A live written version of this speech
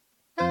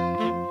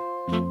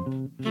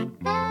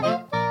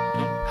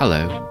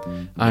Hello,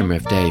 I'm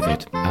Rev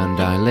David, and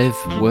I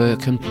live,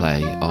 work and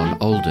play on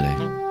Alderney,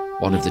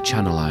 one of the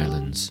Channel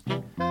Islands.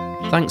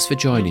 Thanks for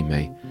joining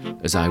me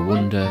as I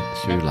wander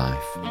through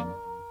life.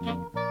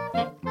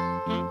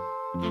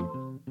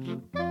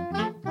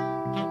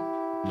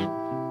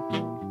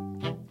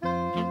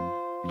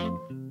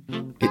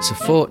 It's a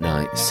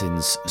fortnight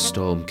since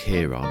Storm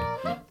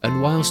Ciarán,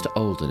 and whilst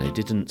Alderney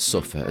didn't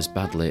suffer as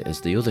badly as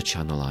the other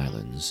Channel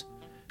Islands,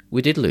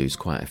 we did lose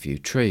quite a few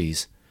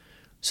trees.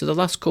 So the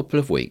last couple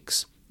of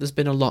weeks there's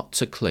been a lot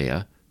to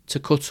clear, to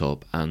cut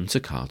up and to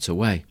cart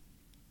away.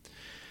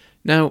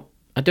 Now,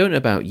 I don't know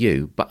about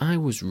you, but I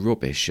was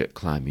rubbish at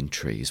climbing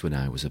trees when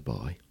I was a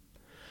boy.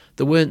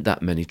 There weren't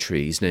that many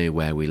trees near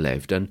where we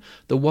lived, and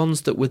the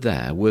ones that were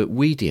there were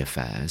weedy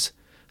affairs.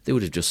 They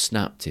would have just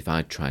snapped if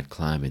I'd tried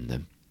climbing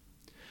them.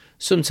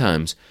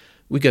 Sometimes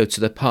we go to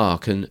the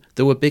park and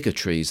there were bigger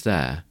trees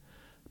there,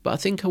 but I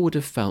think I would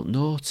have felt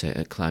naughty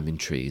at climbing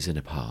trees in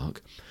a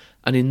park,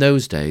 and in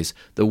those days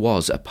there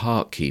was a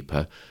park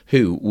keeper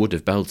who would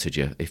have belted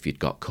you if you'd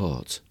got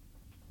caught.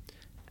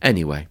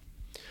 Anyway,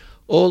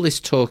 all this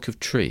talk of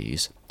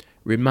trees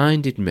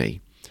reminded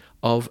me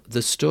of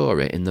the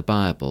story in the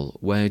Bible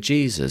where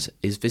Jesus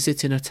is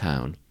visiting a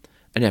town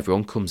and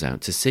everyone comes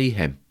out to see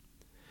him.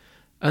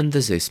 And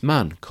there's this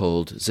man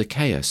called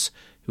Zacchaeus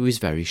who is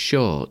very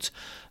short,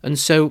 and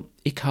so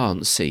he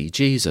can't see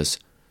Jesus,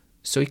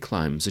 so he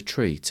climbs a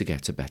tree to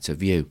get a better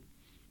view.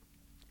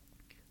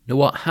 Now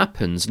what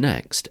happens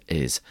next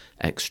is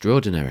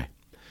extraordinary,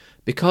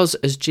 because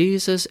as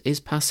Jesus is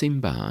passing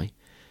by,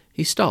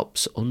 he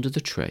stops under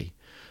the tree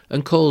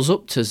and calls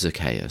up to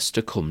Zacchaeus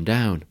to come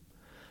down,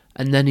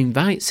 and then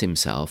invites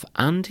himself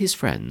and his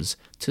friends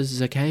to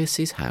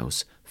Zacchaeus'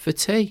 house for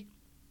tea.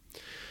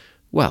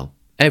 Well,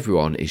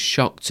 everyone is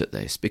shocked at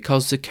this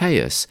because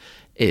Zacchaeus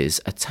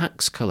is a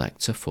tax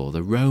collector for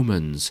the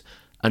Romans,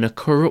 and a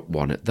corrupt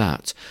one at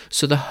that,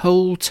 so the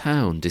whole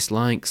town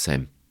dislikes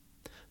him.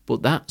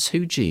 But that's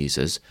who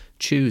Jesus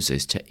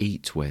chooses to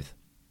eat with.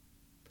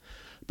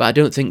 But I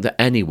don't think that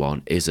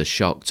anyone is as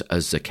shocked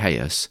as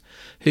Zacchaeus,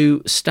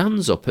 who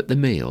stands up at the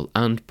meal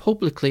and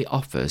publicly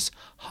offers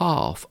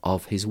half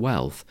of his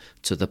wealth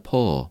to the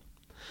poor,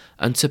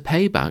 and to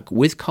pay back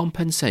with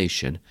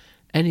compensation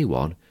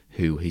anyone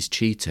who he's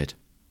cheated.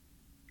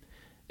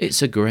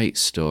 It's a great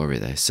story,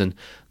 this, and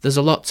there's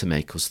a lot to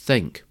make us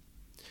think.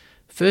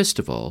 First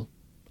of all,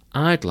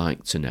 I'd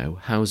like to know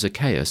how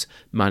Zacchaeus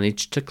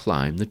managed to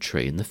climb the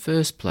tree in the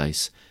first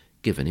place,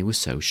 given he was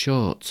so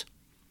short.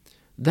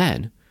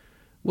 Then,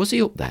 was he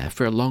up there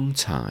for a long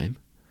time?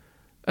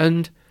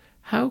 And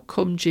how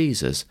come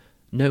Jesus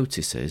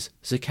notices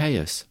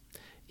Zacchaeus?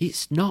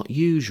 It's not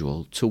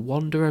usual to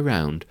wander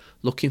around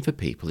looking for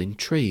people in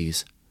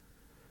trees.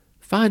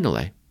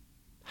 Finally,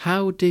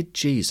 how did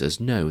Jesus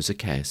know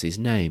Zacchaeus'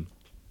 name?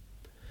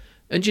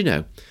 And you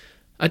know,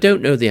 I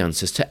don't know the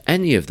answers to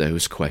any of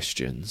those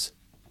questions.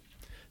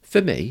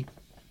 For me,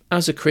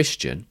 as a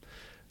Christian,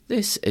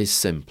 this is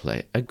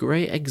simply a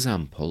great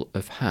example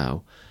of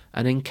how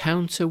an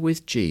encounter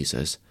with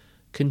Jesus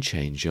can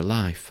change your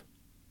life.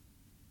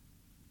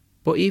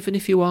 But even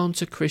if you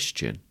aren't a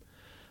Christian,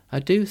 I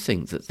do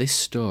think that this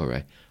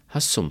story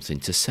has something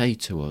to say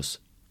to us.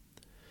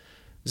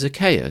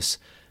 Zacchaeus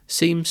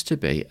seems to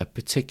be a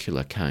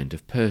particular kind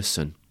of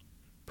person,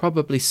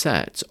 probably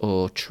set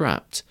or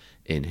trapped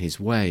in his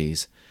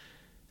ways,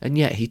 and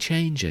yet he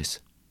changes.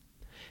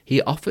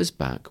 He offers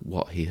back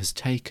what he has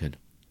taken.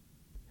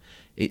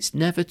 It's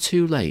never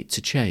too late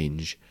to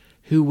change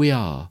who we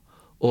are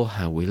or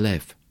how we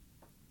live.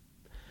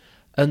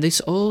 And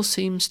this all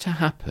seems to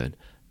happen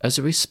as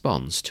a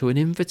response to an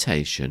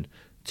invitation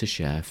to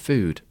share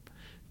food,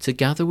 to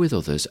gather with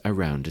others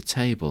around a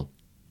table.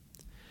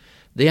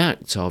 The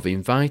act of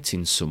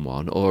inviting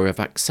someone or of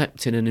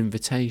accepting an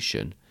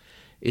invitation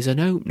is an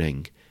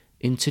opening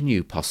into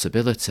new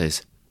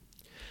possibilities.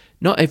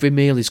 Not every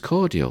meal is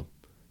cordial.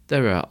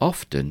 There are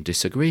often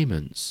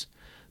disagreements,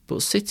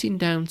 but sitting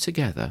down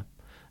together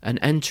and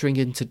entering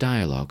into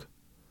dialogue,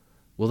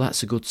 well,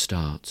 that's a good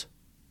start.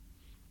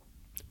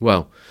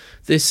 Well,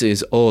 this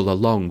is all a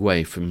long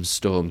way from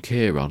Storm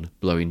Ciarán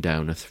blowing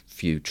down a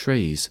few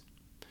trees.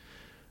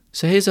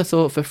 So here's a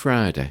thought for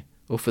Friday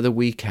or for the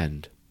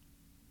weekend.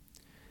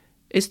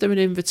 Is there an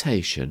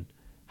invitation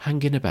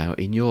hanging about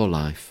in your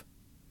life?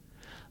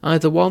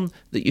 Either one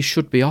that you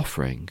should be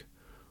offering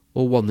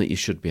or one that you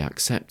should be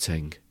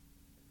accepting?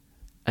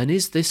 And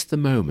is this the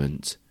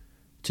moment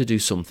to do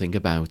something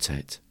about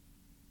it?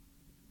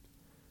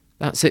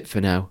 That's it for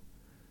now.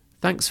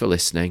 Thanks for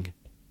listening,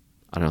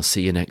 and I'll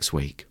see you next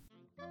week.